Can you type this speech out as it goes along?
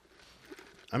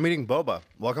I'm eating boba.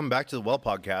 Welcome back to the Well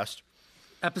Podcast.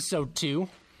 Episode 2.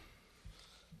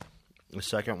 The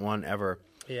second one ever.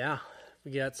 Yeah,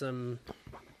 we got some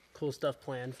cool stuff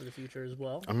planned for the future as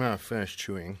well. I'm going to finish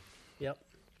chewing. Yep.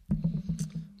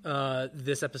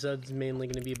 This episode is mainly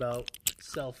going to be about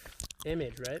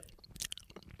self-image, right?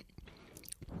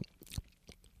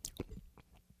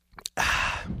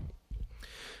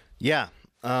 Yeah.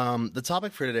 The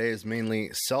topic for today is mainly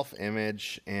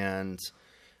self-image and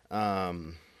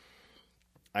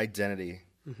identity.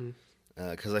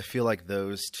 Because I feel like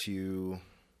those two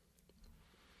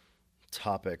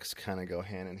topics kind of go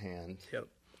hand in hand. Yep.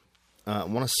 I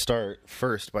want to start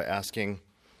first by asking,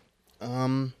 I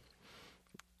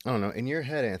don't know, in your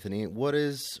head, Anthony, what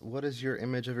is your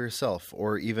image of yourself?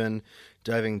 Or even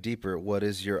diving deeper, what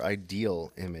is your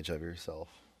ideal image of yourself?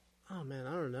 Oh man,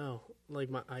 I don't know. Like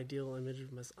my ideal image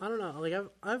of myself. I don't know. Like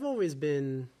I've always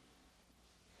been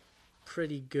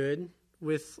pretty good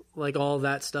with like all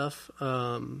that stuff.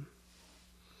 I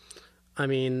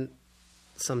mean,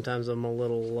 sometimes I'm a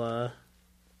little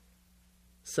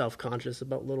self-conscious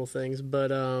about little things,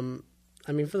 but I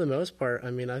mean, for the most part,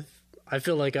 I mean, I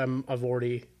feel like I've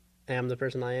already am the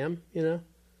person I am. You know.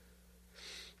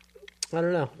 I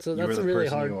don't know. So that's a really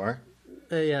hard. You are.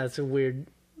 Yeah, it's a weird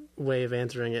way of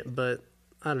answering it, but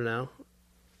I don't know.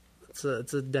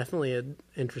 It's definitely an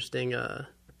interesting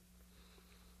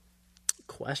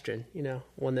question, you know,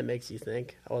 one that makes you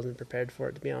think. I wasn't prepared for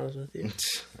it, to be honest with you.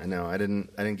 I know. I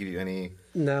didn't give you any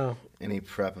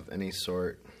prep of any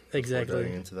sort. Exactly.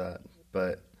 Going into that,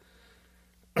 but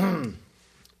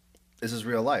this is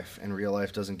real life, and real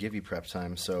life doesn't give you prep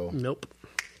time. So nope.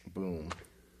 Boom.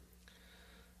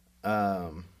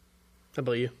 How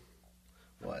about you?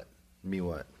 What? Me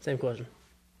what? Same question.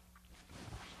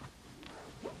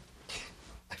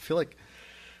 I feel like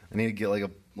I need to get like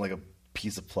a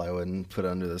piece of plywood and put it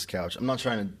under this couch. I'm not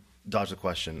trying to dodge the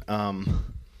question. No,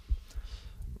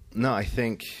 I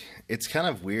think it's kind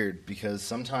of weird because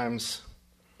sometimes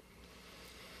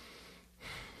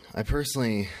I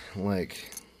personally I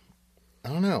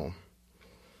don't know.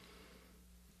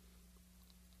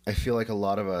 I feel like a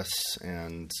lot of us,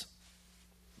 and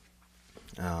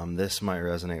this might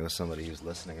resonate with somebody who's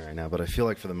listening right now, but I feel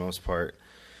like for the most part,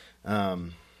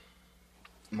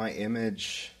 my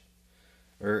image,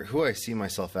 or who I see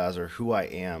myself as, or who I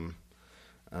am,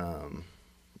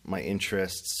 my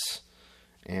interests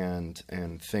and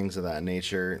things of that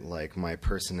nature, like my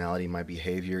personality, my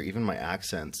behavior, even my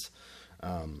accents,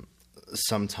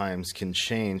 sometimes can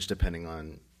change depending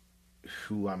on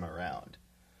who I'm around.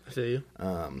 I feel you.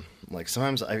 Like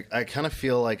sometimes I kind of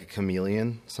feel like a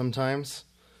chameleon sometimes.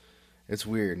 It's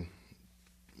weird.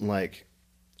 Like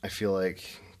I feel like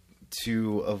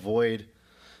to avoid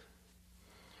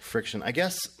friction, I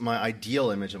guess my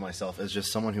ideal image of myself is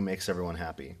just someone who makes everyone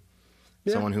happy.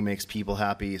 Yeah. Someone who makes people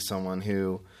happy, someone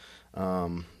who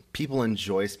people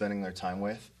enjoy spending their time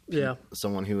with. Yeah.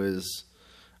 Someone who is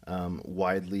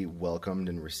widely welcomed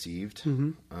and received.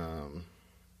 Mm-hmm.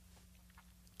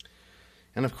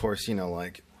 And of course, you know,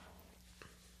 like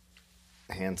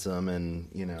handsome and,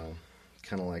 you know,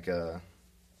 kind of like I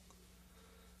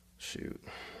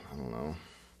don't know.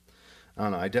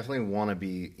 I definitely want to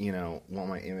be, you know, want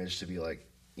my image to be like,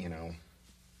 you know,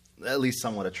 at least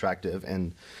somewhat attractive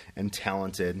and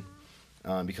talented,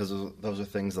 because those are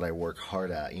things that I work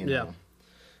hard at, you know.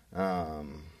 Yeah.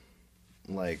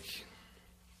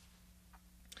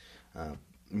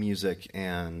 Music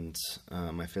and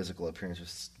my physical appearance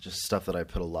is just stuff that I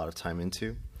put a lot of time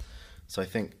into. So I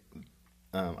think,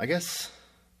 I guess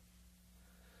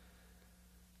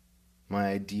my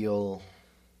ideal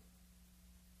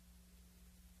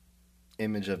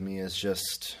image of me is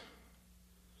just,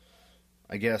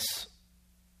 I guess,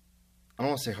 I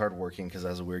don't want to say hardworking because that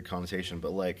has a weird connotation,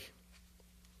 but like,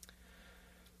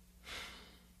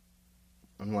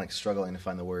 I'm like struggling to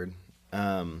find the word.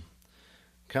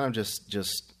 Kind of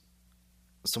just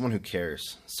someone who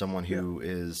cares, someone who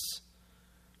is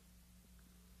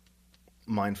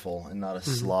mindful and not a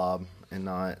slob and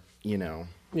not, you know.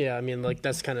 Yeah, I mean, like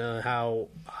that's kind of how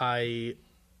I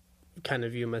kind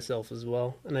of view myself as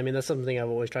well. And I mean, that's something I've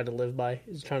always tried to live by,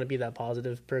 is trying to be that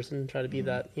positive person, try to be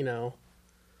that, you know,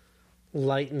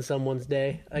 light in someone's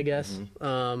day, I guess.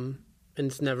 And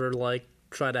it's never like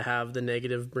try to have the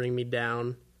negative bring me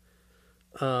down.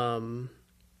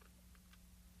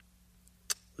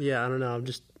 Yeah, I don't know.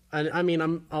 I mean,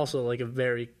 I'm also like a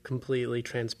very completely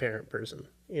transparent person,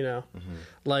 you know?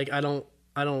 Like I don't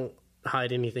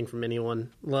hide anything from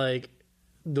anyone. Like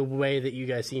the way that you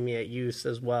guys see me at use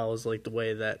as well is like the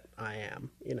way that I am,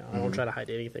 you know? I don't try to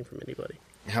hide anything from anybody.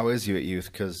 how is you at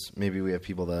youth? Because maybe we have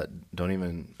people that don't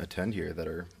even attend here that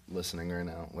are listening right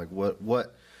now. Like,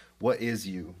 what is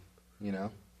you? You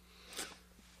know?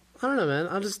 I don't know, man.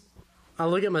 I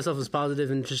look at myself as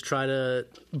positive and just try to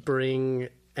bring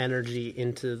energy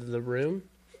into the room,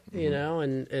 you know,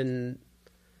 and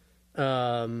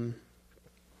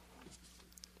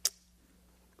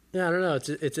yeah, I don't know.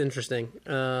 It's interesting.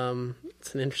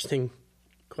 It's an interesting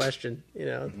question, you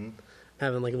know.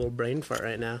 Having like a little brain fart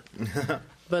right now.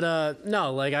 But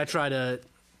no, like I try to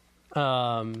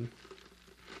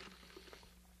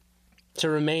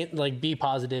remain like be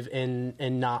positive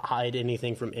and not hide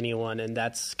anything from anyone, and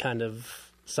that's kind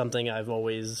of something I've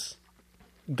always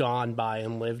gone by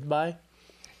and lived by.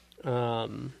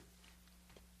 Yeah.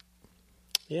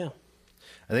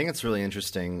 I think it's really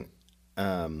interesting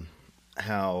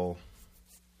how,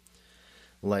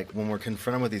 like, when we're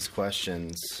confronted with these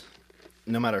questions,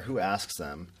 no matter who asks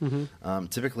them,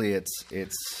 typically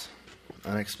it's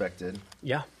unexpected.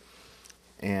 Yeah.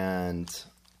 And,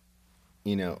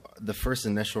 you know, the first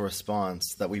initial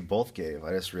response that we both gave,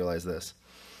 I just realized this,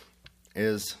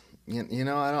 is, you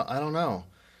know, I don't know.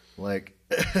 Like,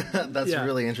 that's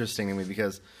really interesting to me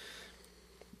because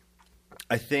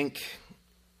I think,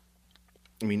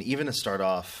 I mean, even to start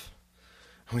off,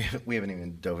 we haven't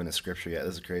even dove into scripture yet.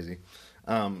 This is crazy.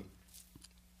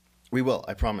 We will,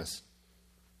 I promise.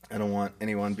 I don't want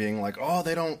anyone being like, oh,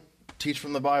 they don't teach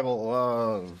from the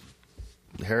Bible.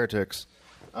 Heretics.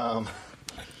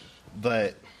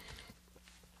 But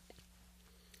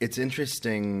it's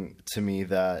interesting to me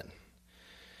that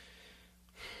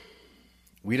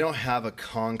we don't have a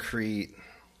concrete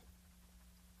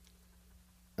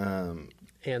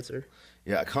answer.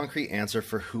 Yeah, a concrete answer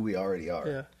for who we already are.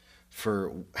 Yeah.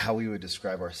 For how we would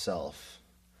describe ourselves.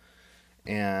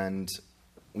 And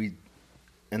the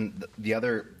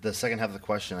second half of the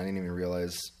question, I didn't even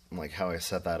realize like how I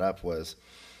set that up was,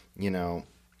 you know,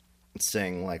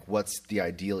 saying like, what's the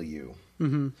ideal you?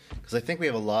 Because I think we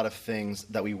have a lot of things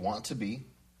that we want to be.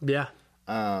 Yeah.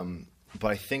 But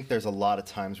I think there's a lot of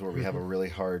times where we have a really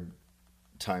hard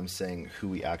time saying who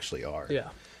we actually are. Yeah.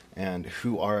 And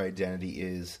who our identity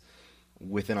is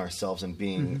within ourselves and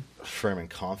being firm and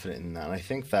confident in that. And I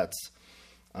think that's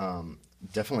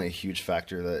definitely a huge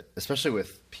factor that, especially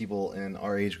with people in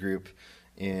our age group,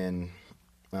 in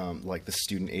like the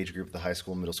student age group, the high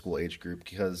school, middle school age group,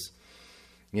 because,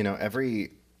 you know,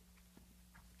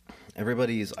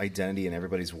 everybody's identity and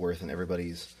everybody's worth and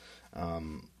everybody's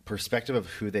perspective of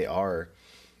who they are,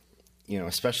 you know,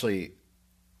 especially,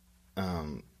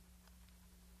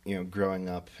 you know, growing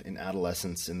up in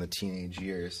adolescence in the teenage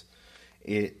years,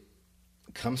 it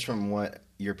comes from what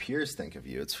your peers think of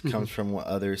you. It comes from what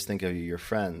others think of you, your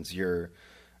friends, your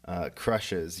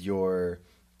crushes, your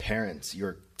parents,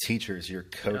 your teachers, your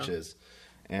coaches.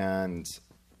 Yeah. And,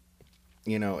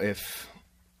 you know, this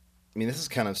is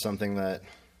kind of something that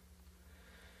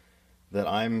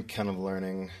I'm kind of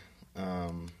learning,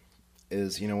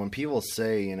 is, you know, when people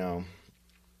say, you know,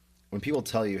 when people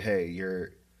tell you, hey,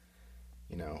 you're,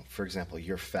 you know, for example,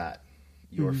 you're fat,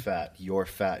 you're fat, you're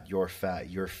fat, you're fat,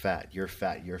 you're fat, you're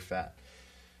fat, you're fat.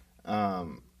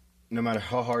 No matter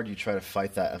how hard you try to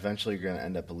fight that, eventually you're going to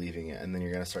end up believing it, and then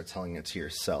you're going to start telling it to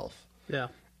yourself. Yeah.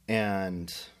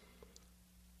 And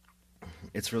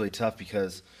it's really tough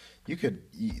because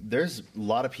there's a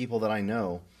lot of people that I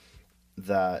know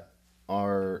that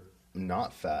are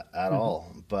not fat at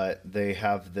all, but they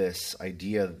have this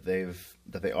idea that they've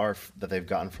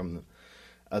gotten from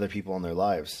other people in their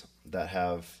lives that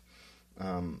have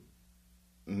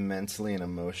mentally and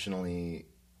emotionally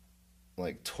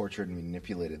like tortured and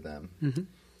manipulated them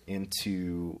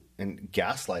into and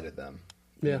gaslighted them,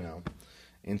 you know,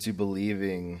 into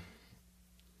believing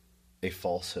a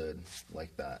falsehood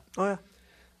like that. Oh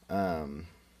yeah.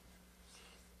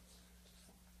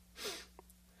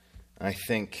 I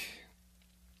think,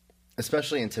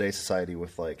 especially in today's society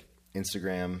with like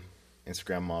Instagram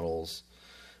models,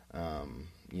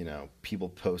 you know, people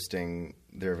posting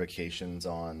their vacations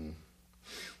on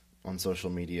social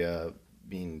media,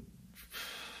 being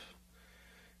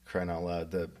crying out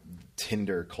loud, the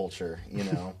Tinder culture, you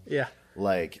know, Yeah.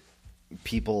 like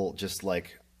people just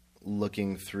like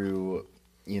looking through,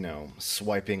 you know,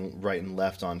 swiping right and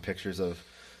left on pictures of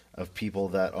people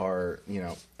that are, you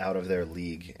know, out of their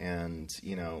league. And,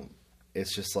 you know,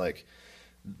 it's just like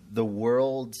the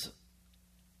world,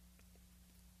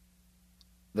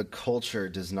 the culture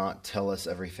does not tell us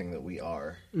everything that we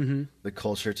are. The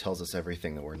culture tells us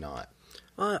everything that we're not.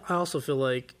 I also feel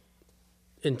like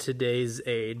in today's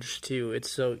age too,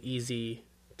 it's so easy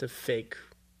to fake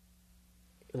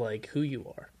like who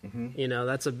you are. You know,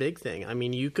 that's a big thing. I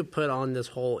mean, you could put on this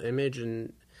whole image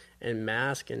and and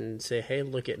mask and say, hey,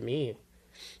 look at me,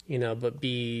 but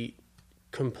be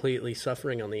completely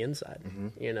suffering on the inside,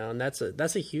 and that's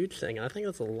a huge thing. And I think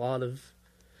that's a lot of,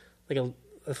 like,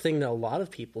 a thing that a lot of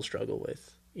people struggle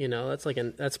with.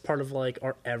 That's part of like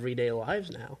our everyday lives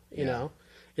now,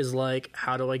 is like,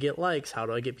 how do I get likes? How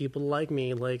do I get people to like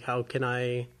me? Like, how can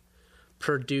I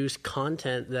produce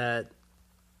content that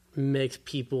makes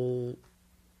people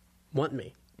want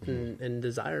me and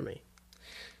desire me?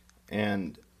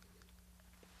 And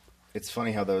it's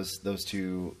funny how those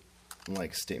two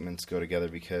like statements go together,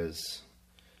 because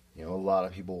a lot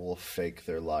of people will fake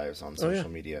their lives on social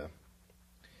media,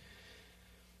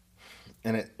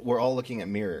 and we're all looking at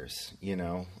mirrors.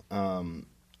 Going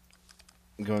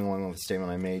along with the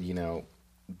statement I made,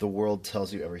 the world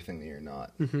tells you everything that you're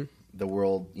not. The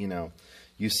world,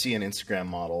 you see an Instagram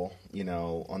model,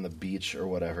 on the beach or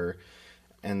whatever,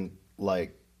 and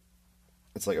like,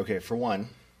 it's like, okay, for one,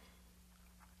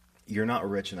 you're not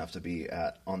rich enough to be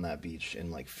on that beach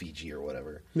in like Fiji or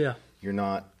whatever. Yeah. You're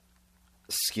not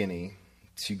skinny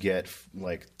to get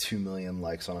like 2 million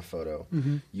likes on a photo.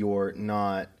 You're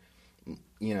not,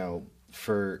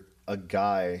 for a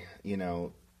guy,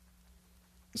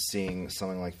 seeing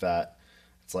something like that,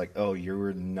 it's like, oh,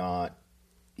 you're not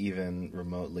even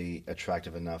remotely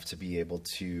attractive enough to be able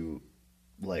to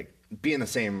like be in the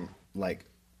same, like,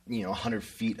 100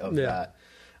 feet of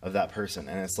that person.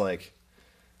 And it's like,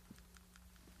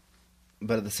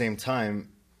 but at the same time,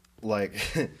 like,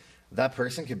 that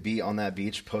person could be on that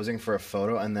beach posing for a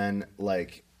photo, and then,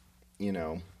 like,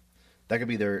 that could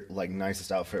be their, like,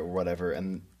 nicest outfit or whatever,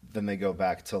 and then they go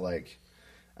back to, like,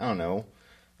 I don't know,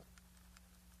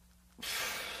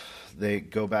 they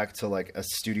go back to, like, a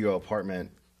studio apartment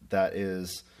that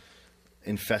is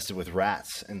infested with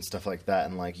rats and stuff like that,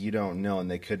 and, like, you don't know,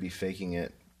 and they could be faking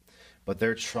it, but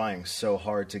they're trying so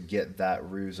hard to get that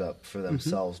ruse up for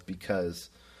themselves,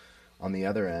 because on the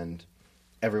other end,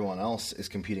 everyone else is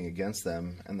competing against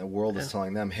them, and the world is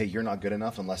telling them, hey, you're not good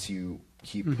enough unless you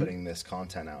keep putting this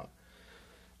content out.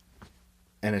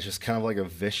 And it's just kind of like a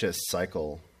vicious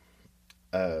cycle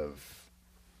of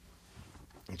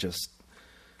just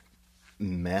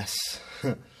mess.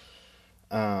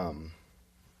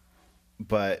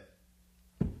 But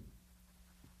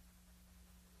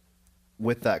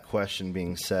with that question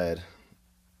being said,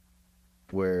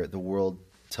 where the world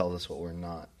tells us what we're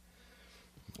not,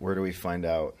 where do we find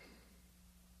out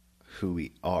who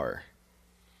we are?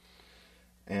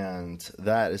 And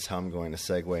that is how I'm going to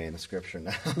segue into scripture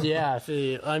now. Yeah,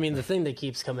 the thing that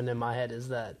keeps coming in my head is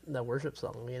that worship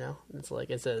song, It's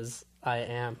like, it says, I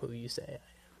am who you say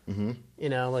I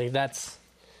am. Like, that's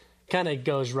kind of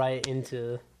goes right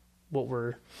into what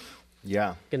we're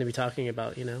going to be talking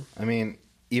about, I mean,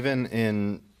 even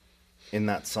in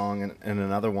that song and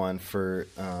another one for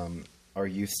our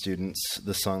youth students,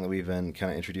 the song that we've been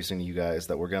kind of introducing to you guys,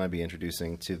 that we're going to be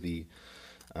introducing to the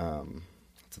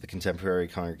contemporary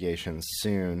congregations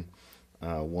soon,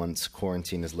 once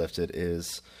quarantine is lifted,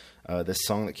 is this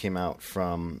song that came out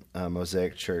from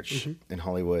Mosaic Church in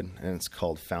Hollywood, and it's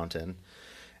called Fountain.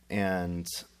 And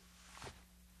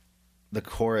the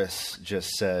chorus just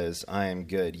says, I am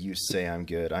good, you say I'm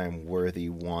good, I am worthy,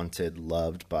 wanted,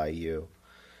 loved by you.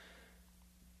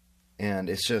 And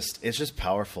it's just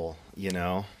powerful,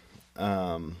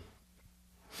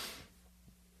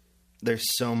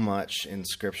 There's so much in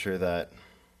Scripture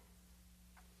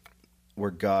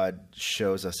where God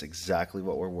shows us exactly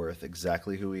what we're worth,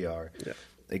 exactly who we are,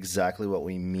 exactly what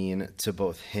we mean to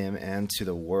both Him and to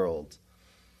the world.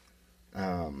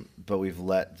 But we've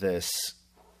let this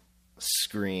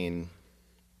screen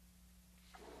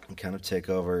kind of take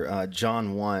over.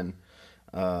 John 1,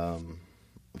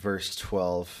 verse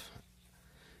 12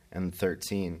 and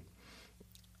 13.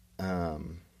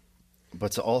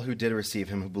 But to all who did receive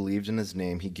him, who believed in his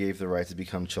name, he gave the right to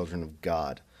become children of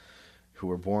God, who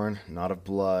were born not of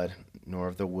blood, nor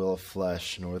of the will of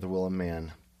flesh, nor the will of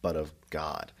man, but of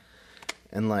God.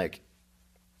 And, like,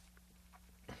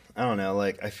 I don't know,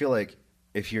 like, I feel like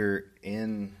if you're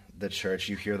in the church,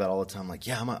 you hear that all the time, like,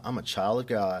 yeah, I'm a child of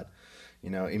God. I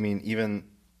mean, even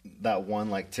that one,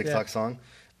 like, TikTok song,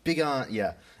 big on,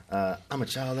 I'm a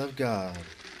child of God.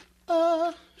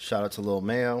 Shout out to Lil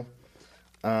Mayo.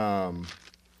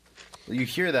 You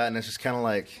hear that, and it's just kind of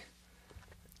like,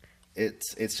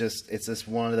 it's just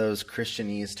one of those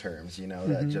Christianese terms,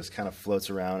 that just kind of floats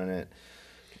around, and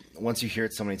once you hear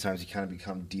it so many times, you kind of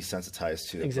become desensitized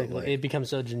to it. Exactly. Like, it becomes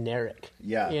so generic.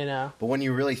 Yeah. But when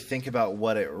you really think about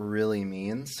what it really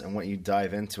means, and when you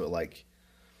dive into it, like,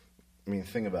 I mean,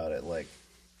 think about it, like,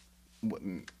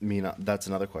 that's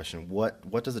another question.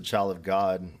 What does a child of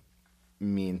God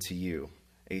mean to you?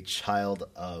 a child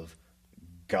of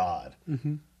God.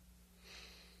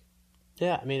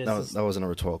 Yeah, I mean, That wasn't a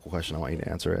rhetorical question. I want you to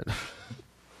answer it.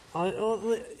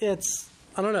 it's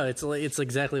I don't know. It's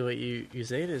exactly what you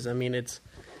say it is. I mean, it's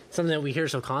something that we hear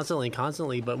so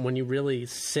constantly, but when you really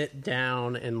sit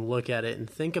down and look at it and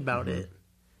think about it,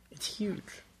 it's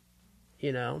huge,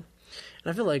 you know?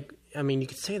 And I feel like, I mean, you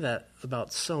could say that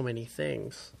about so many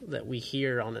things that we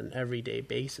hear on an everyday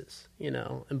basis, you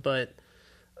know? But,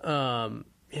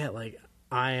 yeah, like,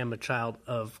 I am a child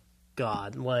of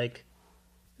God. Like,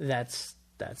 that's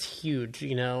huge,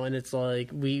 you know? And it's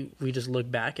like, we just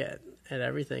look back at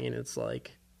everything, and it's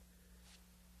like,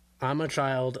 I'm a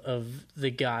child of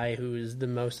the guy who is the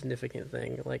most significant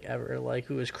thing, like, ever, like,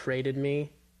 who has created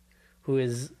me, who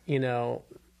has, you know,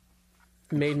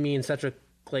 made me in such a,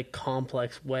 like,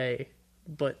 complex way,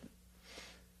 but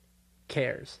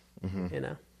cares, you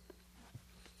know?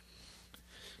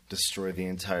 Destroy the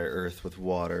entire earth with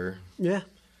water. Yeah.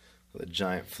 With a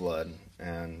giant flood,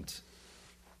 and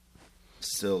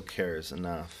still cares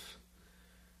enough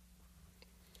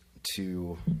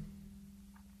to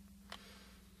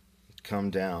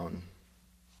come down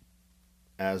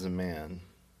as a man,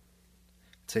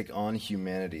 take on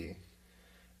humanity,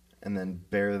 and then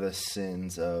bear the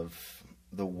sins of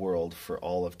the world for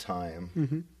all of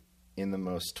time in the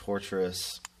most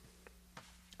torturous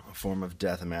form of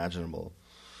death imaginable.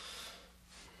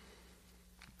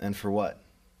 And for what?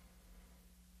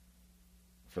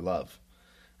 For love.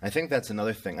 I think that's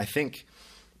another thing. I think,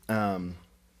 I'm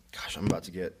about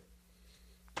to get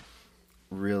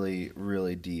really,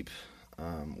 really deep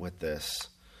with this.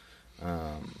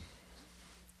 But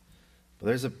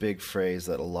there's a big phrase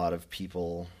that a lot of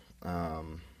people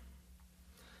like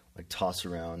toss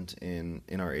around in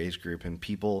our age group, and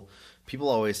people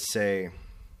always say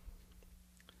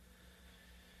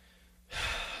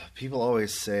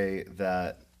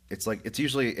that it's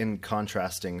usually in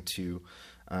contrasting to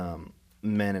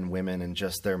men and women and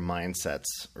just their mindsets,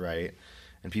 right?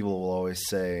 And people will always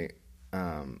say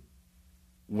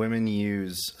women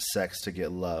use sex to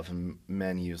get love and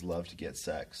men use love to get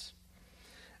sex.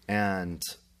 And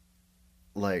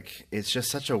like, it's just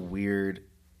such a weird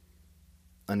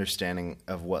understanding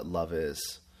of what love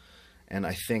is. And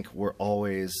I think we're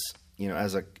always, you know,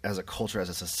 as a culture, as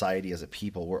a society, as a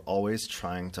people, we're always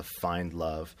trying to find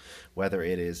love, whether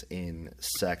it is in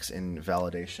sex, in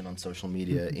validation on social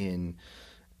media, in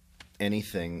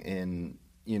anything, in,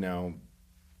 you know,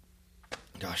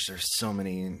 gosh, there's so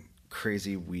many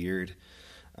crazy, weird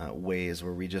ways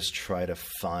where we just try to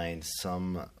find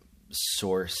some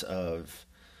source of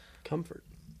Comfort.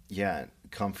 Yeah,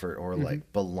 comfort or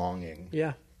like belonging.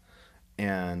 Yeah.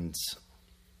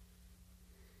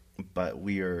 But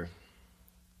we are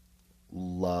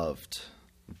loved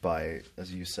by,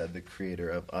 as you said, the creator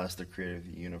of us, the creator of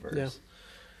the universe. Yeah.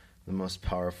 The most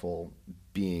powerful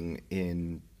being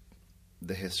in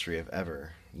the history of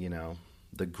ever, you know,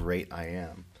 the great I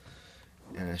am.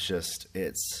 And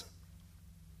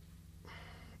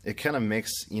it kind of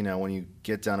makes, you know, when you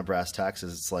get down to brass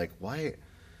taxes, it's like, why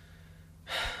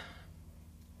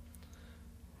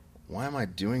am I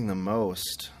doing the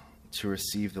most to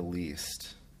receive the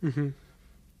least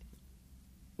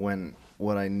when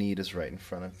what I need is right in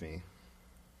front of me?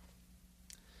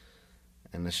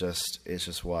 And it's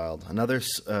just wild. Another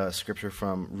scripture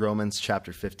from Romans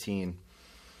chapter 15,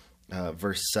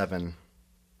 verse 7.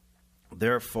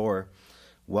 Therefore,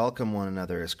 welcome one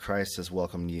another as Christ has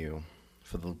welcomed you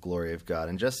for the glory of God.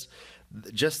 And just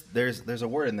there's a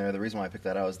word in there. The reason why I picked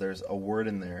that out is there's a word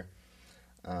in there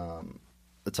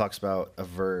that talks about a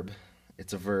verb.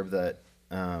 It's a verb that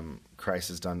Christ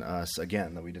has done to us,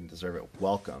 again, that we didn't deserve it,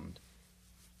 welcomed.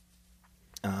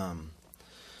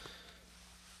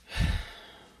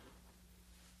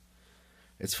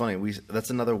 It's funny, that's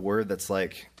another word that's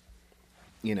like,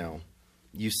 you know,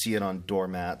 you see it on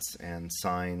doormats and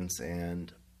signs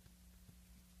and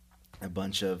a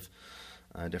bunch of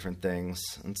different things.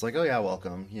 And it's like, oh yeah,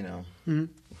 welcome, you know.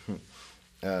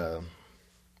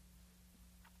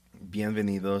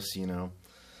 Bienvenidos, you know.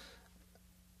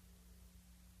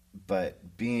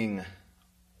 But being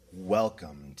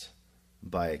welcomed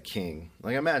by a king.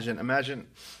 Like imagine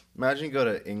you go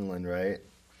to England, right?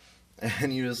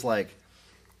 And you just like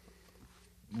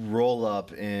roll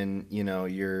up in, you know,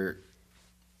 your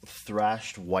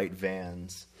thrashed white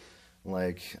Vans,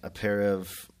 like a pair of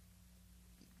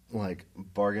like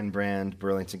bargain brand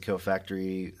Burlington Coat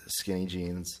Factory skinny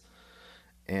jeans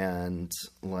and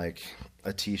like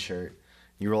a t-shirt.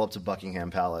 You roll up to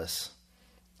Buckingham Palace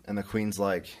and the Queen's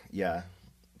like, yeah,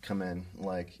 come in.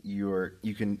 Like you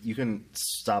can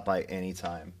stop by any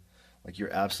time. Like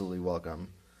you're absolutely welcome.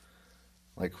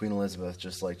 like Queen Elizabeth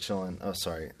just like chilling. Oh,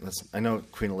 sorry. I know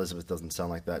Queen Elizabeth doesn't sound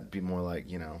like that. It'd be more like,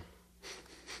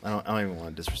 I don't even want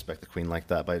to disrespect the Queen like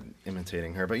that by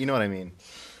imitating her, but you know what I mean.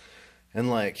 And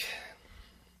like,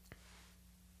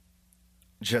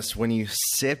 just when you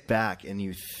sit back and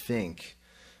you think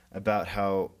about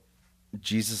how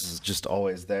Jesus is just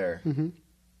always there,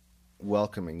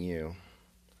 welcoming you,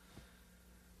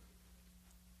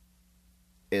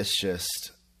 it's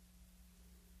just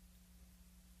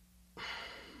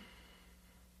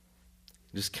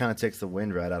kind of takes the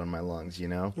wind right out of my lungs,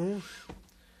 Yeah.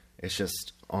 It's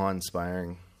just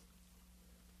awe-inspiring.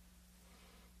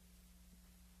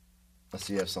 I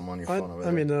see you have some on your phone over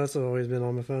there. I mean, that's always been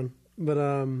on my phone, but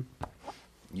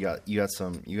you got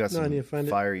some I need to find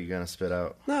fire you're gonna spit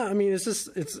out. No, I mean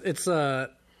it's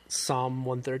Psalm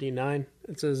 139.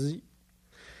 It says,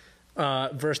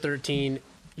 verse 13.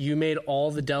 You made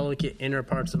all the delicate inner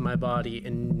parts of my body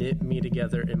and knit me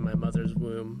together in my mother's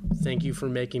womb. Thank you for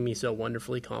making me so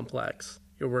wonderfully complex.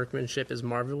 Your workmanship is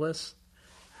marvelous.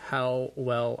 How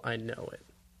well I know it.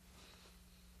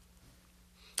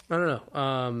 I don't know.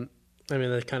 I mean,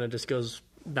 that kind of just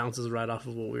bounces right off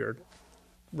of what we were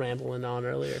rambling on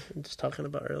earlier and just talking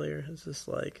about earlier. It's just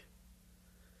like,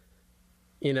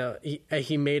 he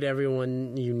made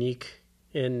everyone unique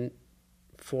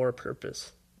for a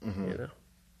purpose,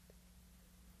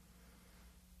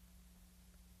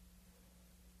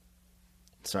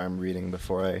 Sorry, I'm reading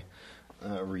before I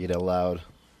read aloud.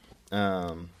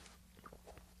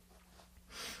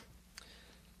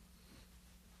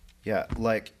 Yeah,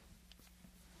 like,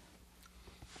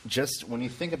 just when you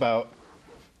think about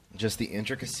just the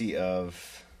intricacy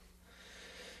of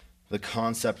the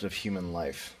concept of human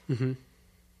life,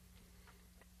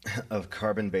 of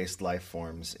carbon-based life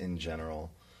forms in general,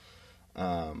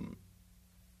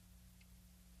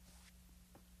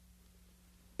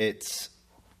 it's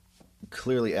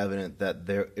clearly evident that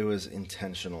it was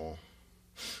intentional,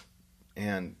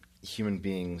 and human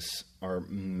beings are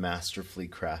masterfully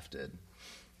crafted.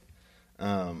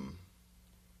 I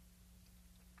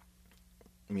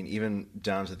mean, even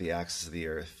down to the axis of the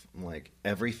earth, like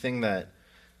everything that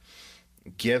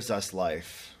gives us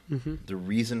life, the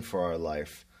reason for our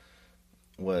life,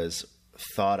 was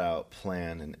thought out,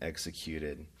 planned, and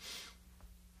executed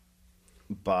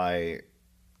by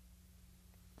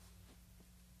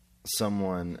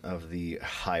someone of the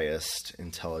highest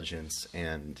intelligence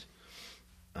and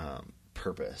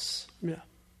purpose. Yeah.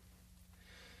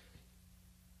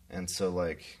 And so,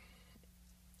 like,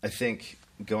 I think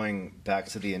going back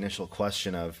to the initial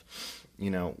question of,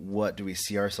 what do we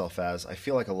see ourselves as? I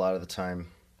feel like a lot of the time,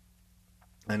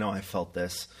 I know I felt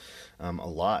this a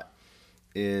lot,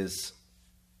 is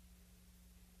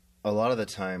a lot of the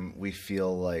time we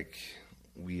feel like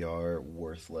we are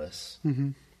worthless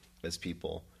as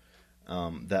people,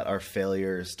 that our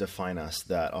failures define us,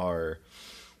 that our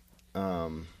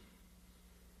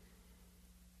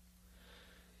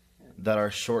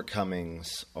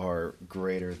shortcomings are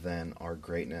greater than our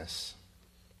greatness.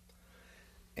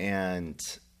 And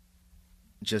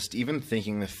just even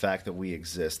thinking the fact that we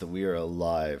exist, that we are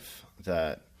alive,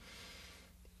 that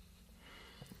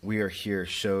we are here,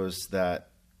 shows that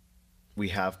we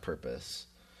have purpose,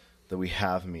 that we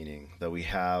have meaning, that we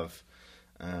have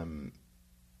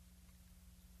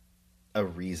a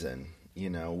reason.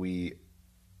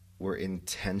 We're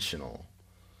intentional.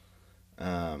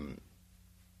 I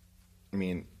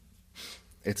mean,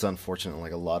 it's unfortunate.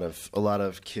 Like a lot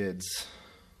of kids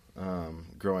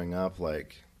growing up,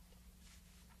 like,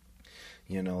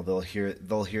 they'll hear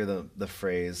the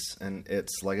phrase, and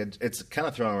it's like it's kind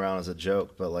of thrown around as a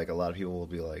joke, but like a lot of people will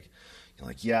be like,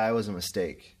 yeah, I was a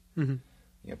mistake.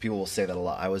 People will say that a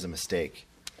lot. I was a mistake.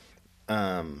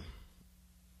 And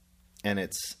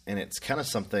it's kind of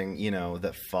something,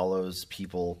 that follows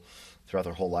people throughout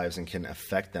their whole lives and can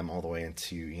affect them all the way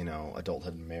into,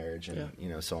 adulthood and marriage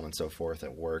and, so on and so forth,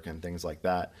 at work and things like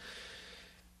that.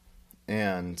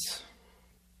 And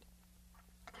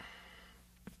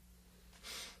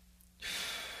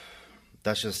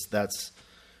that's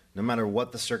no matter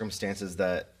what the circumstances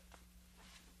that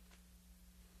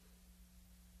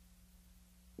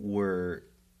were,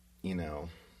 the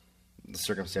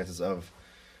circumstances of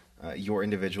your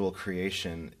individual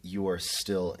creation, you are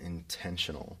still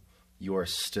intentional. You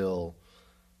still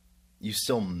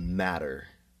matter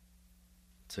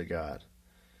to God.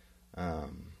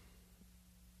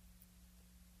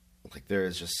 Like there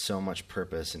is just so much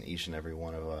purpose in each and every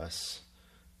one of us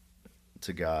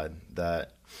to God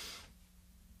that,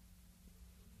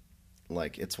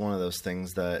 like, it's one of those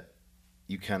things that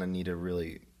you kind of need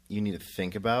to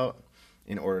think about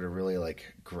in order to really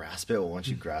like grasp it. Well, once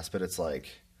you grasp it, it's like,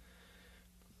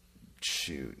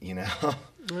 shoot, you know.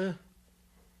 Yeah.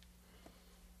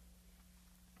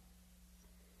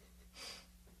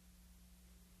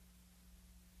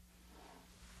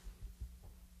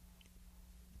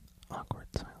 Awkward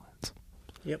silence.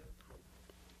 Yep.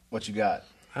 What you got?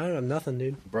 I don't know nothing,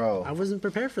 dude. Bro. I wasn't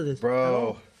prepared for this.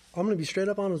 Bro. I'm gonna be straight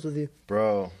up honest with you.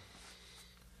 Bro.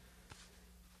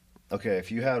 Okay, if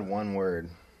you had one word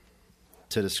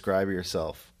to describe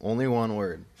yourself, only one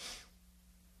word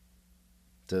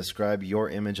to describe your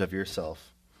image of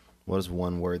yourself, what is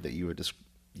one word that you would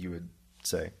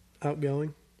say?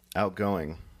 Outgoing.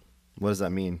 Outgoing. What does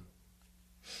that mean?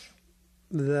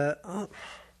 That.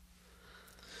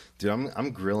 Dude,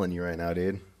 I'm grilling you right now,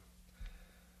 dude.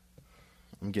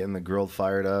 I'm getting the grill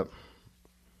fired up.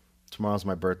 Tomorrow's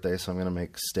my birthday, so I'm gonna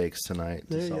make steaks tonight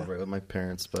to celebrate with my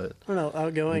parents. But I don't know,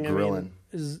 outgoing. I'm grilling.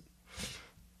 I mean, is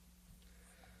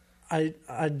I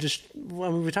just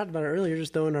we talked about it earlier,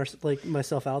 just throwing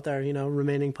myself out there, you know,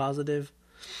 remaining positive,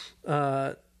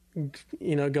 you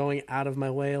know, going out of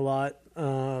my way a lot,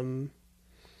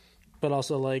 but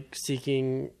also like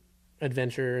seeking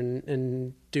adventure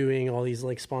and doing all these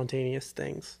like spontaneous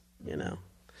things, you know,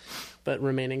 but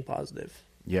remaining positive.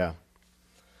 Yeah.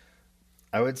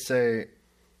 I would say,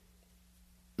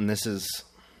 and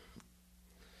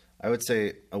I would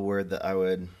say a word that I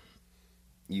would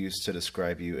use to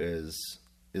describe you is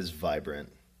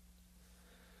vibrant.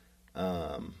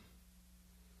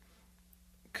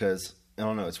 'Cause I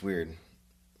don't know, it's weird.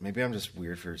 Maybe I'm just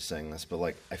weird for saying this, but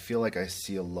like I feel like I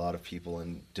see a lot of people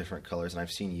in different colors, and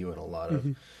I've seen you in a lot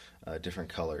of different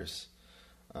colors.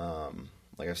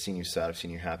 Like I've seen you sad, I've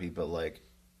seen you happy, but like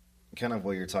kind of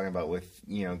what you're talking about with,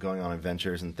 you know, going on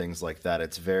adventures and things like that,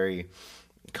 it's very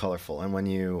colorful. And when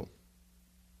you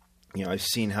know, I've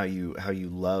seen how you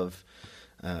love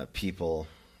people,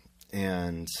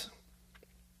 and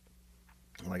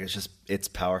like it's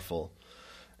powerful,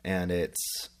 and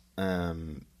it's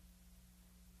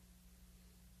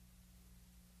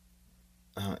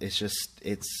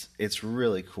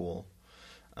really cool,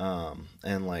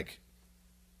 and like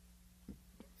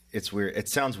it's weird. It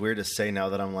sounds weird to say now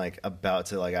that I'm like about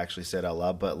to like actually say it out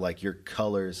loud, but like your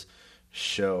colors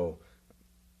show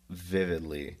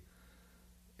vividly,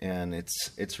 and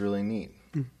it's really neat.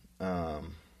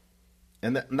 And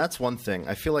that's one thing.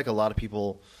 I feel like a lot of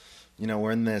people, you know,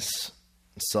 we're in this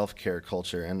self-care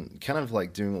culture and kind of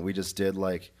like doing what we just did.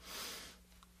 Like,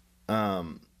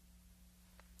 of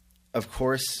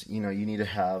course, you know, you need to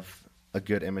have a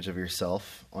good image of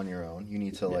yourself on your own. You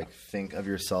need to like think of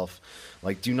yourself,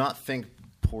 like do not think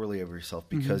poorly of yourself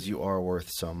because you are worth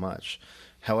so much.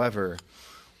 However,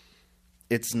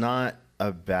 it's not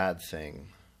a bad thing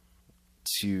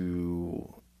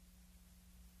to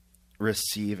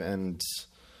receive and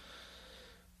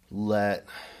let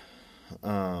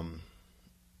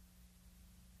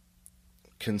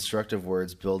constructive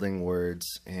words, building words,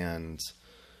 and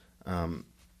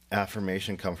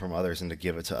affirmation come from others and to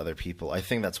give it to other people. I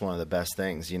think that's one of the best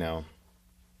things, you know,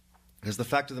 because the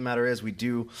fact of the matter is we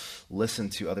do listen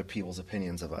to other people's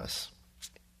opinions of us,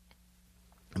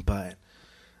 but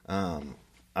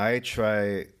I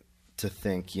try to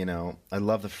think, you know, I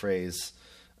love the phrase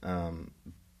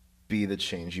be the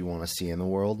change you want to see in the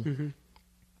world. And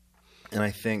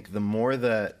I think the more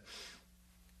that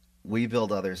we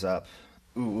build others up,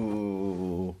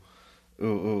 ooh.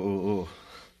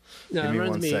 No, give me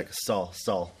one sec.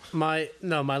 Stall. My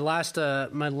last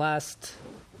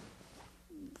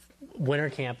winter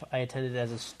camp I attended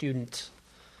as a student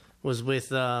was with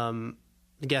the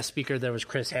guest speaker. There was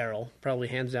Chris Harrell, probably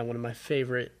hands down one of my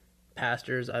favorite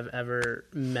pastors I've ever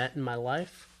met in my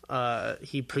life.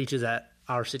 He preaches at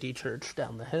our city church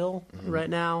down the hill right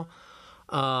now.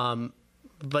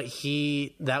 But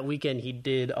that weekend he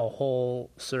did a whole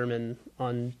sermon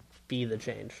on be the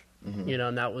change, you know,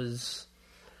 and that was,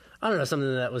 I don't know,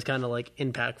 something that was kind of like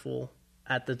impactful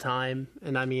at the time.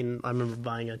 And I mean, I remember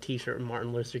buying a t-shirt with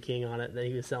Martin Luther King on it that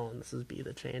he was selling. This is be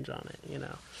the change on it, you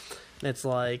know. And it's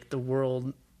like the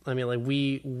world, I mean, like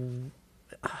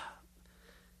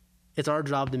it's our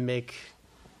job to make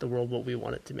the world what we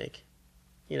want it to make,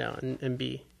 you know, and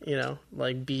be, you know,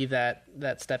 like be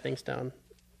that stepping stone.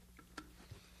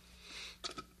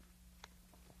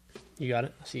 You got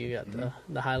it? I see you got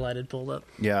the highlighted pulled up.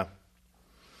 Yeah.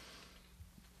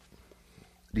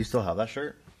 Do you still have that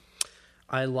shirt?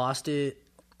 I lost it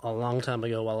a long time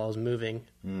ago while I was moving.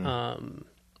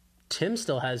 Tim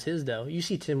still has his, though. You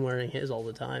see Tim wearing his all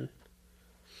the time.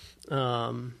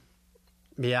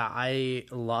 Yeah, I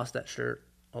lost that shirt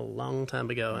a long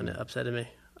time ago, and it upsetted me.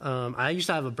 I used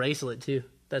to have a bracelet, too,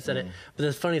 that said it. But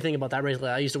the funny thing about that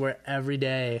bracelet, I used to wear it every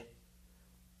day,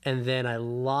 and then I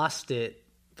lost it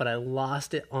but I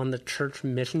lost it on the church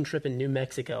mission trip in New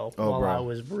Mexico Oh, while bro. I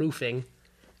was roofing.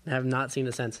 I have not seen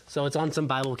it since. So it's on some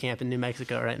Bible camp in New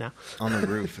Mexico right now. On the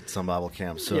roof at some Bible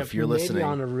camp. So Yeah, if you're maybe listening,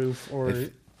 on a roof or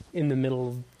in the middle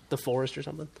of the forest or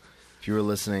something. if you were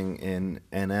listening in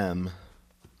NM,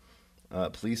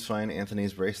 please find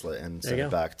Anthony's bracelet and send you it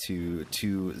go. back to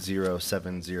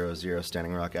 20700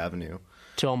 Standing Rock Avenue.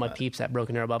 To all my peeps at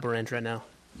Broken Arrow Bubba Ranch right now.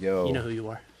 Yo, You know who you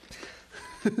are.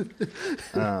 that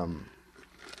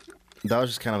was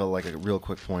just kind of a real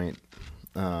quick point.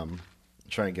 Trying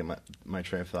to get my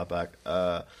train of thought back.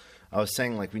 I was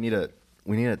saying we need to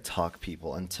talk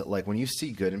people and when you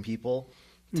see good in people,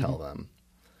 tell them.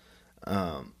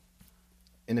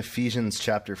 In Ephesians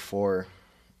chapter 4,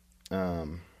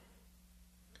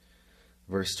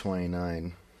 verse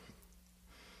 29,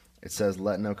 it says,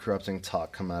 "Let no corrupting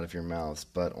talk come out of your mouths,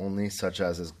 but only such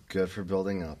as is good for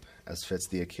building up, as fits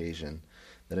the occasion,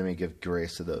 that it may give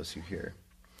grace to those who hear."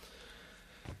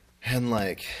 And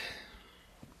like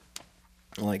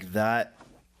that,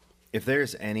 if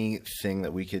there's anything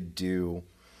that we could do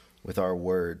with our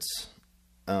words,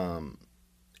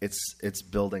 it's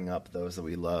building up those that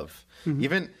we love.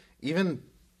 Even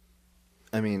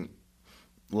I mean,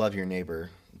 love your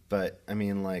neighbor, but I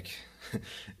mean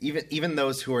even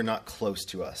those who are not close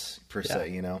to us per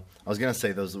se, I was gonna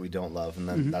say those that we don't love, and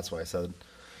then that's why I said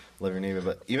love your neighbor,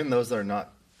 but even those that are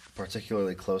not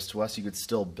particularly close to us, you could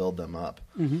still build them up.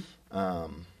 I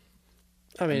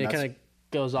mean, it kind of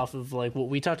goes off of what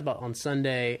we talked about on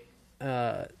Sunday.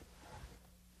 So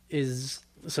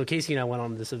Casey and I went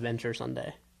on this adventure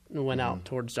Sunday and went out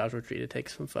towards Joshua Tree to take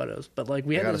some photos. But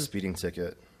we I had got a this, speeding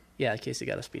ticket. yeah, Casey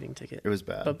got a speeding ticket. It was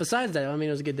bad. But besides that, I mean,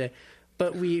 it was a good day.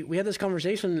 But we had this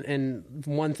conversation, and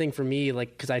one thing for me,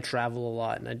 because I travel a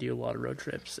lot and I do a lot of road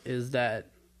trips, is that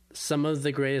some of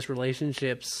the greatest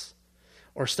relationships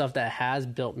or stuff that has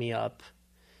built me up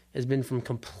has been from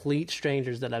complete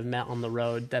strangers that I've met on the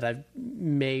road that I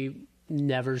may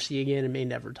never see again and may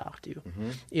never talk to.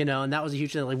 And that was a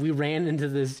huge thing. We ran into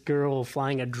this girl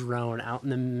flying a drone out in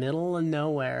the middle of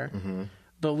nowhere,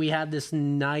 but we had this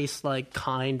nice,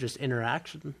 kind, just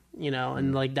interaction,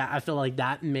 and that, I feel like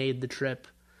that made the trip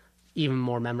even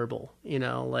more memorable,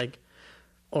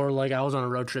 or I was on a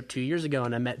road trip 2 years ago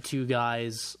and I met two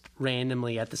guys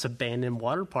randomly at this abandoned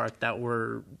water park that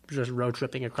were just road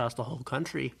tripping across the whole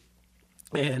country.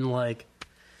 And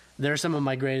they're some of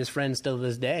my greatest friends still to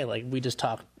this day. We just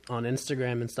talk on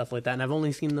Instagram and stuff like that. And I've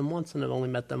only seen them once and I've only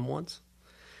met them once.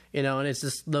 And it's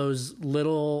just those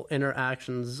little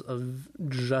interactions of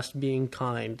just being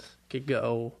kind could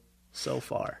go so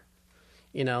far.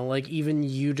 Even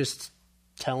you just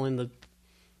telling the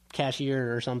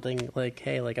cashier or something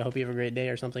hey, I hope you have a great day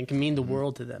or something can mean the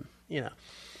world to them, Yeah,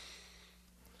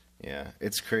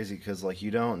 it's crazy because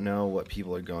you don't know what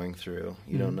people are going through.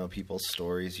 You don't know people's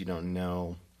stories. You don't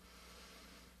know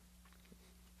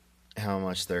how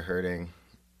much they're hurting,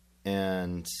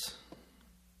 and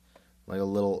a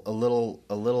little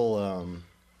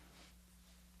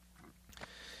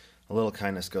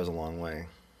kindness goes a long way,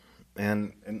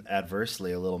 and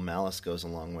adversely, a little malice goes a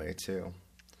long way too.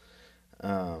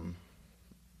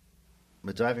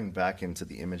 But diving back into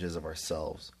the images of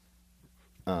ourselves,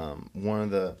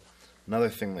 another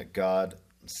thing that God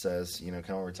says, kind of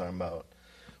what we're talking about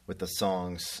with the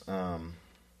songs,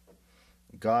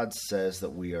 God says that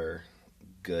we are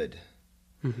good.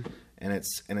 And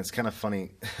it's kind of funny.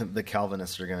 The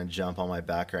Calvinists are going to jump on my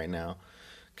back right now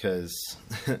because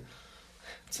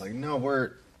it's no,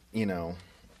 we're,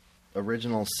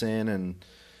 original sin and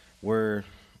we're,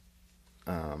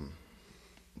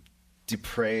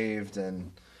 depraved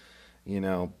and,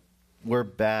 we're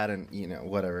bad and,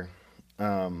 whatever.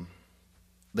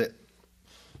 That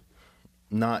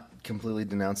not completely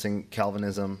denouncing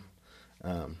Calvinism,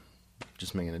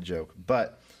 just making a joke,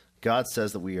 but God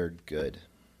says that we are good.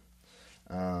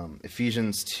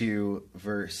 Ephesians 2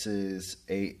 verses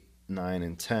 8, 9,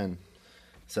 and 10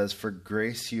 says, "For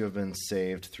grace you have been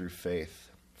saved through faith.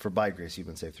 For by grace you've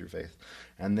been saved through faith.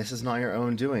 And this is not your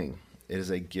own doing. It is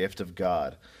a gift of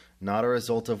God, not a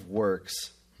result of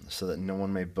works, so that no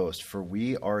one may boast. For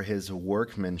we are his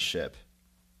workmanship,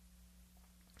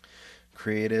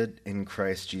 created in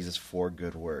Christ Jesus for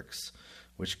good works,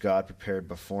 which God prepared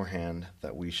beforehand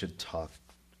that we should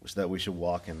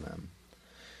walk in them."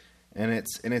 And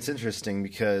it's interesting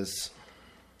because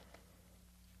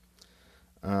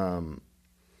I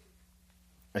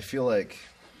feel like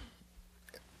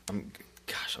I'm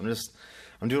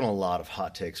doing a lot of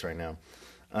hot takes right now.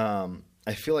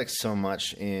 I feel like so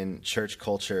much in church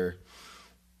culture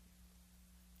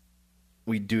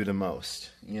we do the most,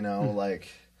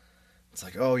 it's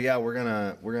like, oh yeah, we're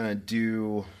gonna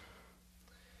do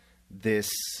this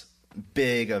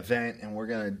big event, and we're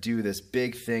gonna do this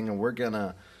big thing, and we're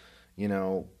gonna, I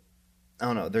don't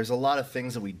know. There's a lot of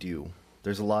things that we do.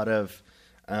 There's a lot of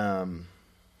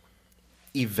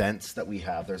events that we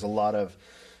have. There's a lot of,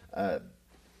 I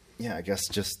guess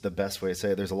just the best way to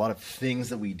say it. There's a lot of things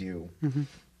that we do, and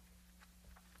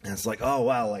it's like, oh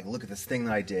wow, like look at this thing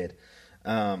that I did.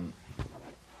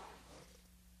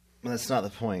 That's not the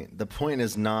point. The point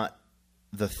is not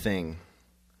the thing.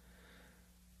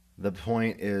 The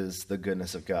point is the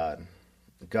goodness of God.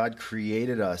 God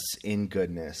created us in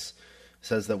goodness.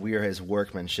 Says that we are his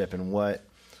workmanship. And what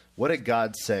did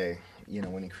God say,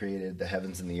 when he created the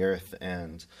heavens and the earth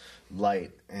and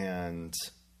light and,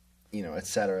 et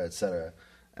cetera, et cetera.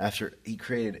 After he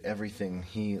created everything,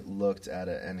 he looked at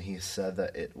it and he said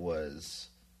that it was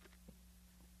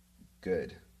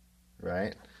good,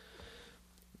 right?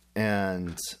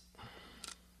 And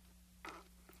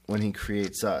when he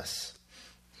creates us,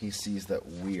 he sees that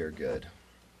we are good,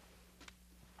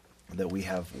 that we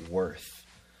have worth.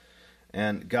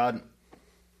 And God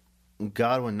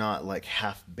would not like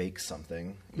half bake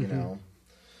something, you know,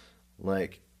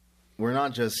 like we're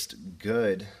not just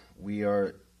good. We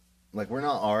are like, we're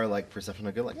not our like perception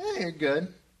of good. Like, hey, you're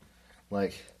good.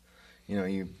 Like,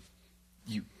 you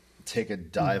take a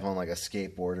dive on like a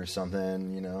skateboard or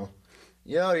something,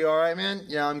 Yo, you all right, man?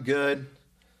 Yeah, I'm good.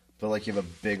 But like you have a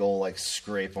big old like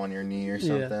scrape on your knee or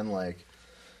something, like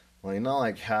not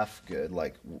like half good.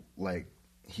 Like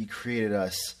he created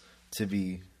us to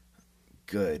be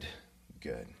good.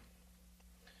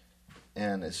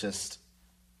 And it's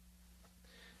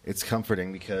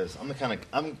comforting because I'm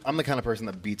the kind of person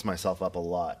that beats myself up a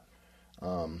lot.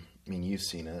 You've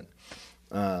seen it.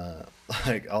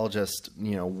 Like I'll just,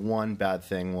 one bad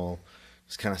thing will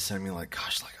just kind of send me like,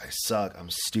 gosh, like I suck. I'm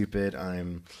stupid.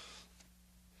 I'm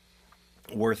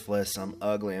worthless. I'm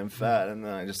ugly. I'm fat. And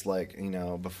then I just like,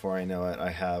 before I know it, I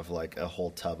have like a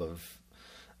whole tub of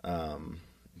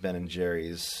Ben and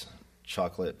Jerry's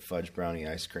chocolate fudge brownie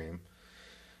ice cream.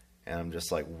 And I'm just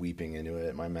like weeping into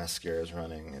it. My mascara is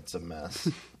running. It's a mess.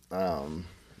 No,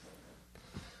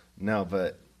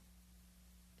 but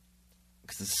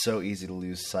because it's so easy to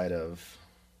lose sight of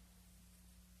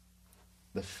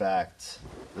the fact,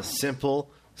 the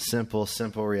simple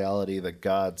reality that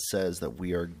God says that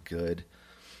we are good,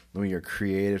 that we are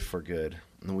created for good,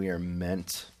 and we are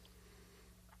meant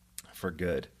for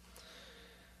good.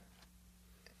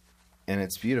 And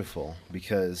it's beautiful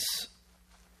because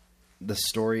the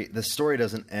story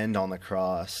doesn't end on the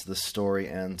cross. The story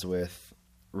ends with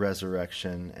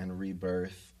resurrection and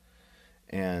rebirth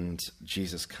and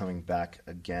Jesus coming back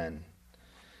again.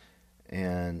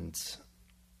 And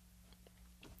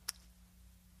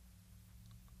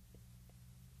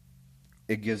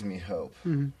it gives me hope.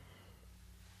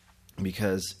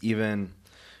 Because even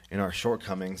in our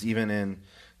shortcomings, even in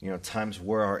times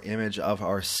where our image of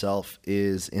ourself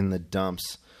is in the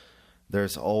dumps,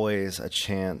 there's always a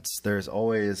chance. There's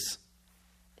always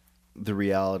the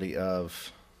reality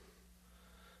of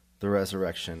the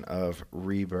resurrection, of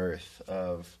rebirth,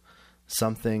 of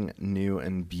something new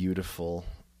and beautiful,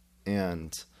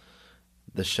 and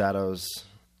the shadows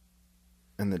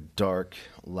and the dark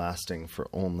lasting for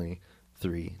only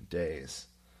 3 days.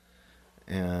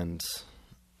 And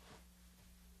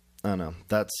I don't know,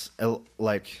 that's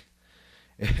like,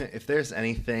 if there's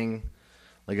anything,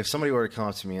 like if somebody were to come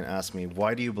up to me and ask me,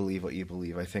 why do you believe what you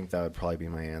believe? I think that would probably be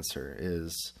my answer,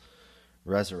 is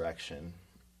resurrection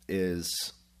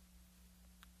is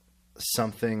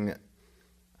something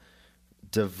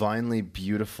divinely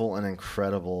beautiful and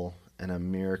incredible and a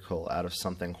miracle out of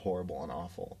something horrible and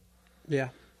awful. Yeah.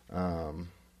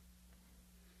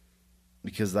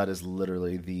 Because that is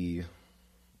literally the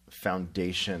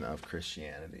foundation of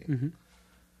Christianity. Do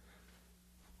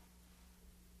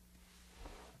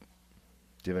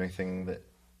you have anything that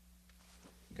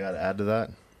you got to add to that?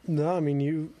 No,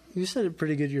 you said it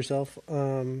pretty good yourself.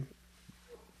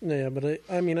 Yeah, but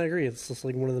I agree. It's just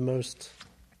like one of the most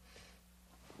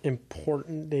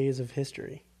important days of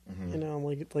history,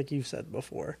 like you've said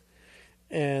before.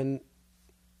 And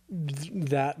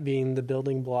that being the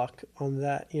building block on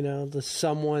that, the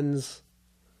someone's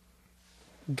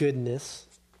goodness,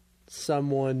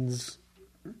 someone's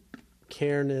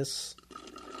careness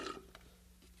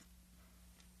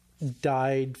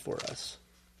died for us,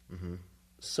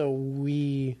 so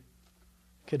we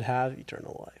could have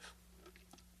eternal life.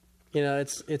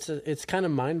 It's kind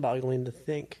of mind-boggling to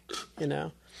think.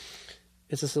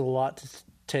 It's just a lot to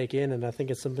take in, and I think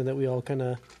it's something that we all kind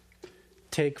of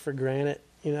take for granted.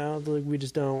 Like we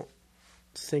just don't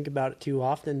think about it too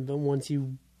often. But once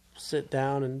you sit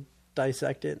down and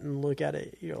dissect it and look at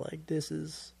it, you're like, this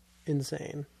is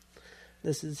insane.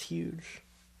 This is huge.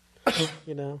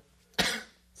 You know?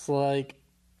 It's like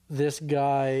this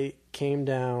guy came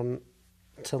down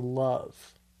to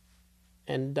love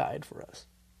and died for us.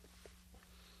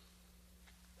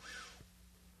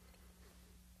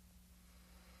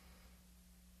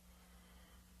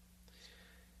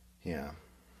 Yeah.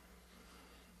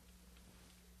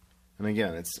 And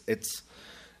again, it's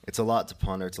a lot to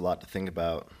ponder. It's a lot to think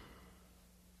about.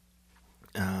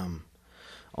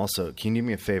 Also, can you do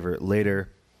me a favor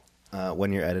later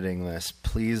when you're editing this?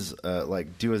 Please,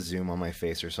 do a zoom on my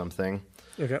face or something.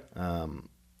 Okay.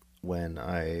 When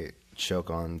I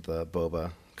choke on the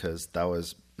boba, because that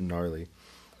was gnarly.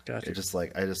 Gotcha. It just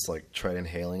I tried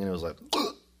inhaling and it was like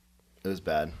it was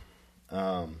bad.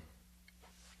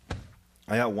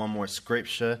 I got one more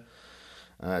scripture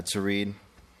to read,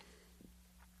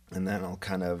 and then I'll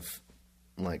kind of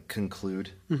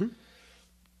conclude. Mm-hmm.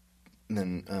 And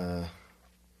then,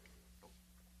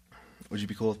 would you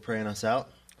be cool with praying us out?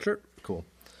 Sure. Cool.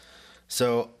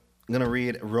 So I'm going to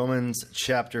read Romans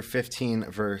chapter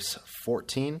 15, verse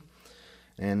 14.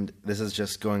 And this is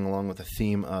just going along with the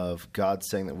theme of God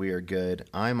saying that we are good.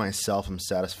 I myself am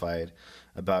satisfied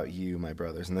about you, my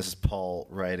brothers. And this is Paul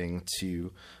writing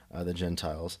to the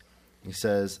Gentiles. He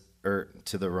says, or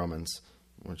to the Romans,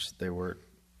 which they were.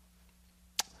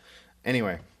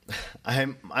 Anyway, I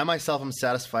myself am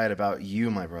satisfied about you,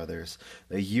 my brothers,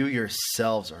 that you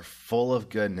yourselves are full of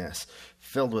goodness,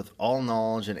 filled with all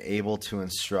knowledge and able to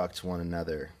instruct one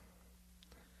another.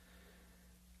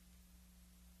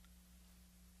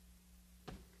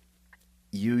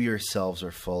 You yourselves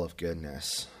are full of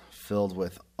goodness, filled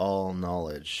with all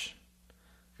knowledge,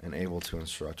 and able to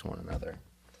instruct one another.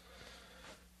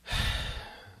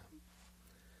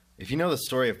 If you know the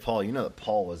story of Paul, you know that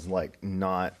Paul was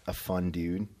not a fun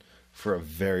dude for a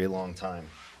very long time.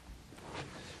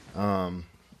 I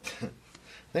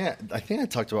think I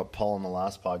talked about Paul in the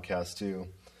last podcast too.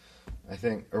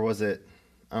 Or was it?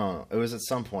 I don't know. It was at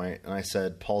some point, and I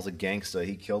said Paul's a gangster.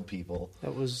 He killed people.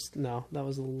 That was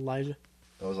Elijah.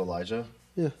 That was Elijah?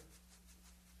 Yeah.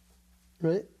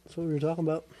 Right? That's what we were talking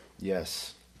about.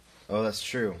 Yes. Oh, that's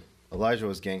true. Elijah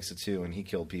was gangster too, and he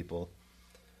killed people.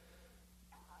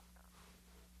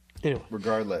 Anyway.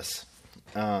 Regardless.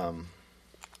 And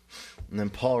then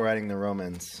Paul writing the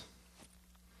Romans.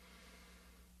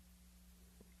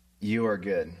 You are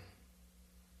good.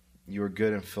 You are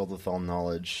good and filled with all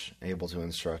knowledge, able to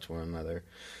instruct one another.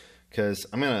 Because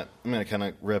I'm gonna kind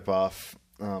of rip off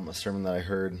a sermon that I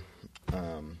heard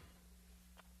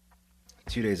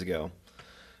 2 days ago,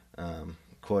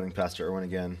 quoting Pastor Irwin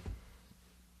again.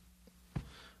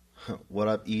 What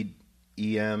up,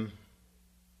 EM?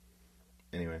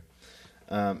 Anyway,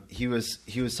 he was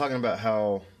talking about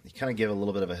how he kind of gave a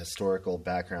little bit of a historical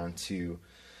background to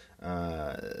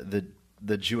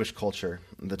the Jewish culture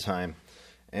at the time,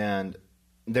 and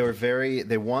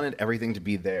they wanted everything to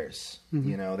be theirs. Mm-hmm.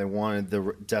 You know, they wanted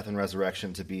the death and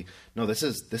resurrection to be, no, this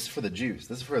is for the Jews.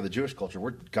 This is for the Jewish culture.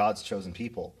 We're God's chosen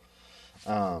people.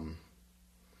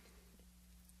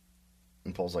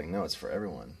 And Paul's like, no, it's for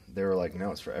everyone. They were like, no,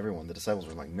 it's for everyone. The disciples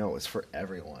were like, no, it's for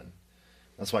everyone.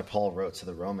 That's why Paul wrote to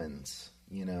the Romans,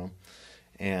 you know,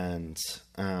 and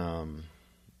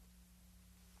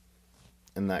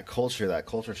that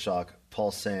culture shock,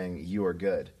 Paul's saying, you are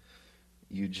good.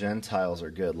 You Gentiles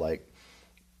are good.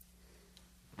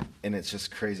 And it's just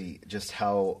crazy just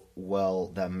how well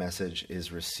that message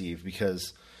is received,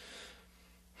 because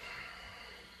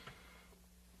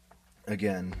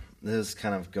again, this is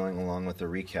kind of going along with the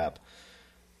recap.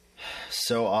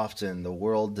 So often the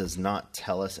world does not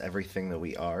tell us everything that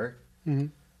we are. Mm-hmm.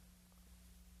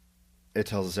 It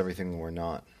tells us everything that we're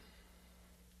not.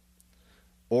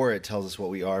 Or it tells us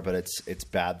what we are, but it's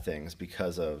bad things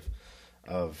because of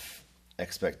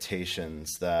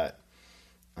expectations that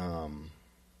the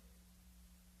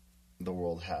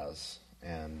world has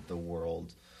and the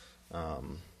world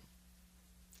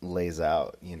lays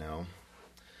out, you know.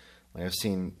 I've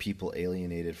seen people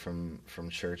alienated from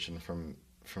church and from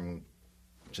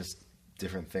just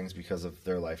different things because of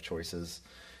their life choices,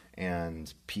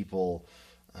 and people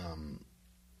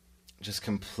just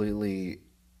completely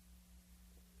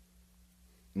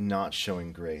not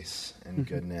showing grace and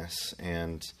mm-hmm. goodness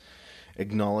and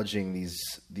acknowledging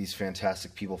these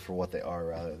fantastic people for what they are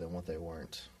rather than what they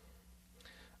weren't.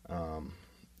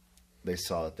 They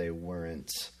saw that they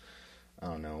weren't, I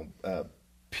don't know,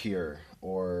 pure,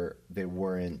 or they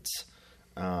weren't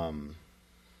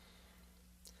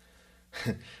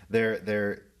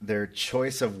their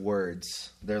choice of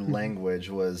words, their mm-hmm. language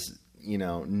was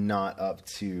not up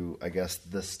to, I guess,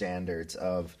 the standards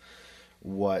of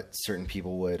what certain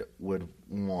people would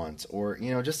want, or,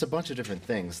 just a bunch of different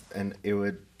things. And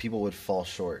people would fall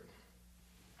short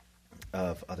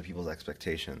of other people's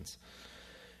expectations.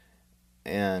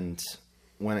 And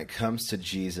when it comes to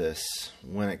Jesus,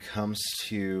 when it comes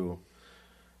to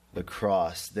the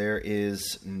cross, there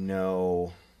is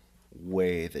no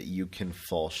way that you can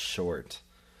fall short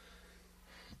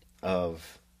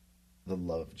of the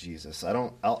love of Jesus.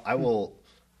 I will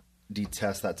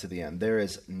detest that to the end. There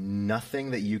is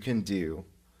nothing that you can do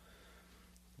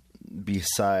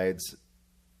besides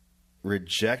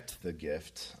reject the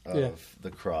gift of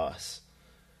the cross.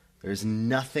 There's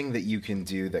nothing that you can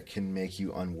do that can make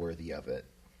you unworthy of it.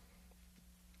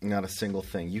 Not a single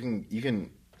thing. You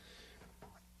can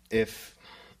if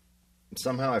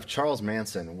Charles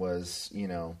Manson was,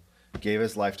 gave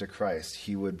his life to Christ,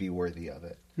 he would be worthy of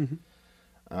it.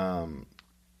 Mm-hmm.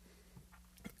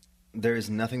 There is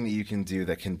nothing that you can do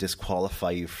that can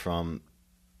disqualify you from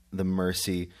the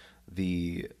mercy,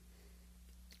 the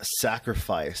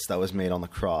sacrifice that was made on the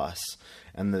cross,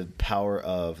 and the power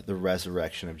of the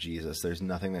resurrection of Jesus. There's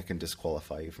nothing that can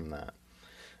disqualify you from that.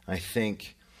 I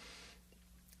think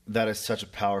that is such a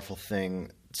powerful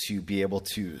thing to be able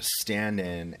to stand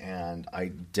in and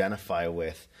identify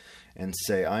with and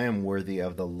say, I am worthy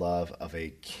of the love of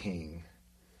a king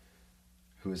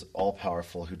who is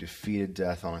all-powerful, who defeated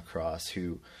death on a cross,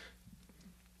 who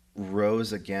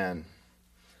rose again,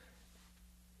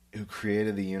 who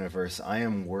created the universe. I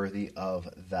am worthy of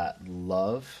that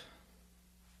love.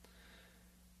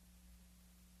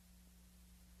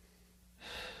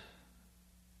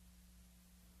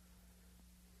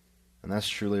 And that's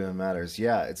truly what matters.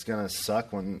 Yeah, it's going to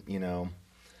suck when,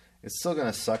 it's still going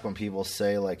to suck when people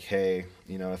say, like, hey,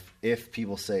 if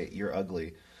people say you're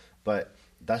ugly, but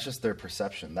that's just their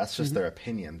perception. That's just their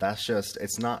opinion.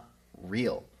 It's not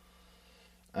real.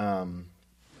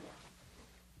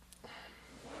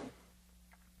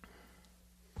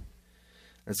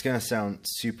 It's going to sound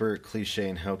super cliche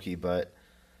and hokey, but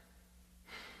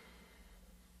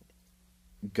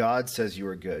God says you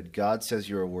are good. God says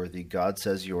you are worthy. God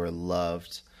says you are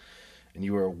loved, and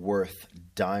you are worth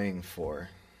dying for.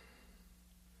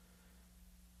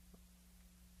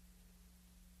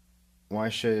 Why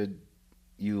should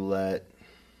you let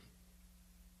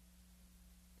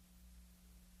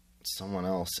someone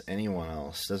else, anyone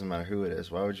else, doesn't matter who it is,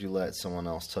 why would you let someone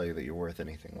else tell you that you're worth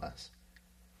anything less?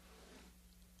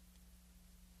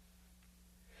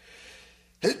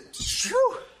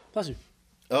 Bless you.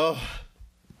 Oh,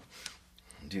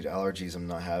 dude, allergies, I'm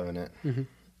not having it. Mm-hmm.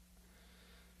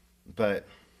 But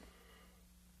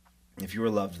if you were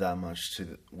loved that much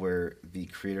to where the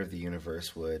creator of the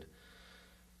universe would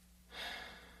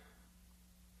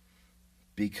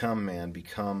become man,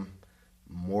 become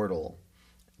mortal,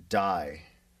 die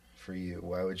for you,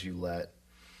 why would you let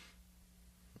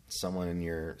someone in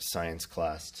your science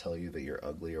class tell you that you're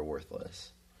ugly or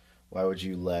worthless? Why would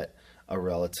you let a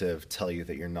relative tell you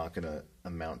that you're not going to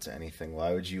amount to anything?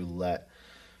 Why would you let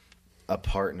a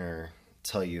partner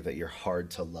tell you that you're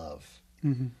hard to love?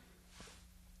 Mm-hmm.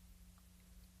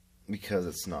 Because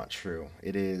it's not true.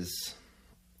 It is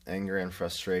anger and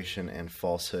frustration and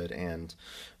falsehood and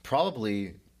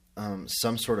probably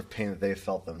some sort of pain that they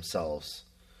felt themselves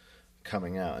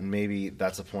coming out. And maybe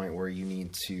that's a point where you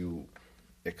need to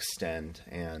extend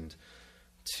and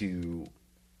to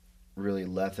really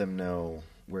let them know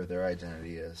where their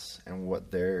identity is and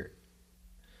what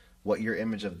your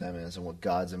image of them is and what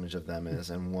God's image of them is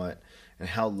and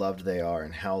how loved they are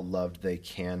and how loved they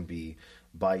can be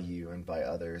by you and by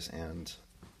others, and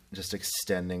just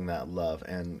extending that love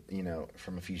and,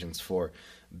 from Ephesians 4,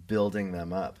 building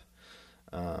them up.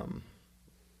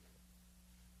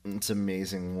 It's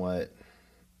amazing what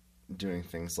doing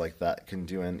things like that can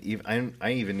do. And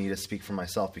I even need to speak for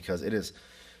myself, because it is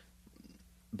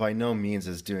by no means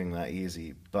is doing that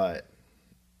easy, but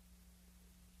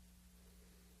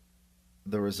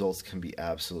the results can be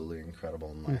absolutely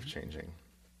incredible and life-changing.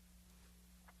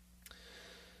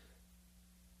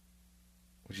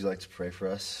 Would you like to pray for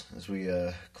us as we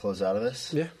close out of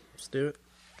this? Yeah, let's do it.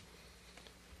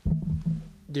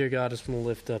 Dear God, I just want to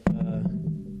lift up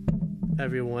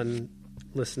everyone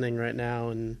listening right now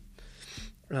and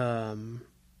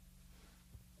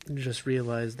just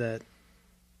realize that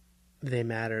they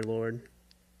matter, Lord,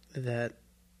 that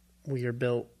we are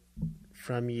built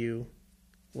from you,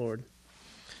 Lord.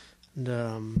 And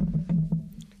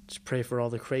just pray for all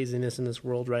the craziness in this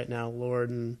world right now, Lord,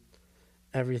 and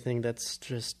everything that's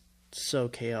just so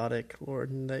chaotic, Lord,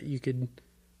 and that you could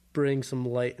bring some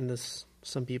light into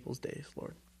some people's days,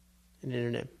 Lord. In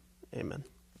your name, amen.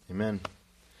 Amen.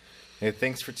 Hey,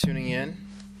 thanks for tuning in.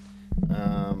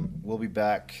 We'll be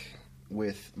back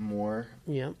with more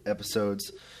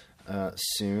episodes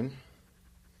soon.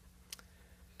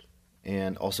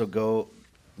 And also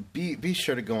be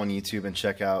sure to go on YouTube and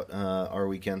check out our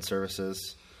weekend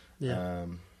services. Yeah.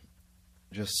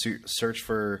 Just search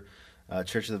for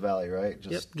Church of the Valley, right?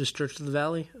 Just Church of the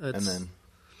Valley. And then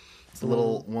the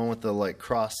little one with the like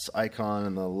cross icon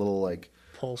and the little like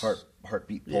pulse.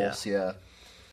 heartbeat pulse. Yeah.